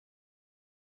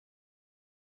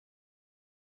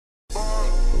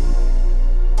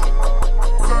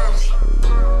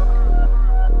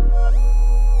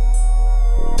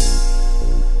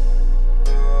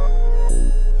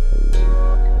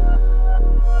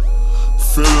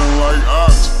Feeling like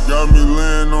ox, got me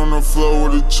laying on the floor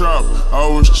with a chop. I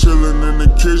was chillin' in the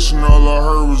kitchen, all I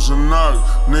heard was a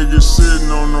knock. Niggas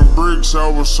sitting on the bricks, I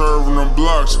was serving them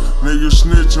blocks. Niggas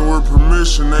snitching with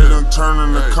permission, they done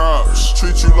turning the cops.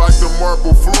 Treat you like the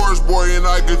marble floors, boy, and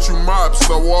I get you mops.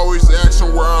 So always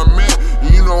asking where I'm at, and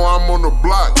you know I'm on the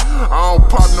block. I don't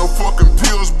pop no fucking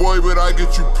pills, boy, but I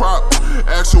get you pop.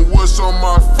 Asking what's on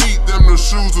my feet, them the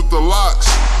shoes with the locks.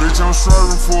 Bitch, I'm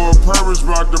serving for a purpose,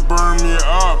 bout to burn me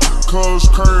up. Closed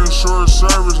curtain, short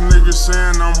service, niggas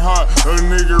saying I'm hot. A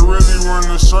nigga really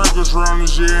running circles round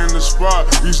his year in the spot.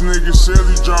 These niggas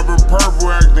silly, dropping purple,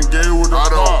 acting gay with a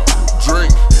pop. I don't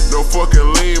drink, no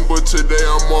fucking lean, but today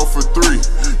I'm off for 3.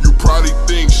 You probably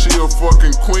think she a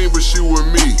fucking queen, but she with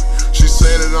me. She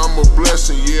say that I'm a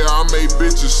blessing, yeah, I made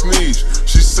bitches sneeze.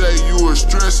 She say you was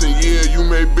stressing, yeah, you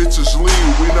made bitches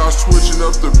leave. We not switching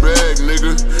up the bag,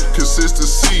 nigga.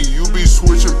 Consistency, you be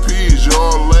switching peas.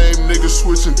 Y'all lame niggas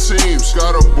switching teams.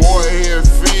 Got a boy here,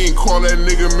 fiend, call that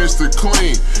nigga Mr.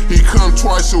 Clean. He come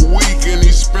twice a week and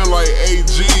he spend like 8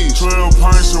 G's. 12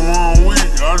 pints in 1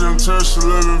 week, I done touched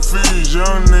 11 fees.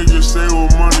 Young niggas stay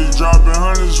with money, dropping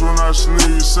hundreds when I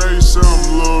sneeze. Say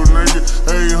something, little nigga.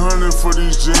 800 for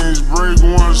these jeans. Break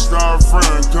one, stop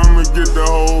front, come and get the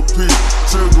whole piece.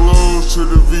 Took loads to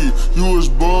the V, you was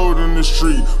bold in the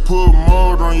street. Put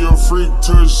mold on your freak,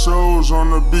 touch souls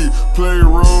on the beat. Play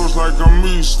roles like I'm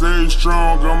me, stay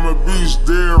strong, I'm a beast.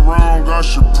 Dead wrong, I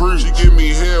should preach. She give me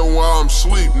hair while I'm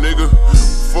sleep, nigga.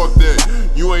 Fuck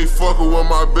that, you ain't fucking with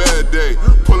my bad day.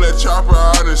 Pull that chopper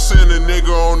out and send a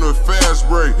nigga on the fast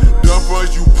break. Dump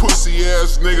us, you pussy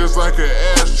ass niggas like an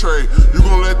ashtray. You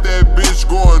gon' let that bitch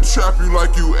go and trap you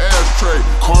like you ashtray.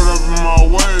 Caught up in my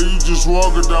way, you just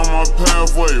walking down my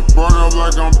pathway. Brought up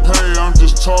like I'm paid, I'm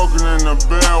just talking in a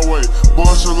bad way.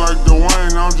 Bossing like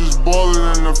Dwayne, I'm just balling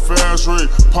in a fast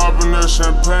rate. Popping that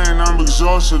champagne, I'm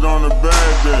exhausted on a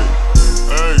bad day.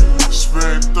 Hey,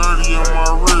 spent 30 on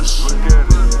my wrist.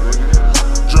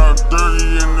 Drop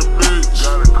 30 in the bitch.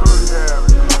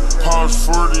 Pops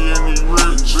 40 and he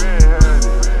rich.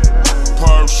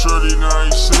 Pop shorty, now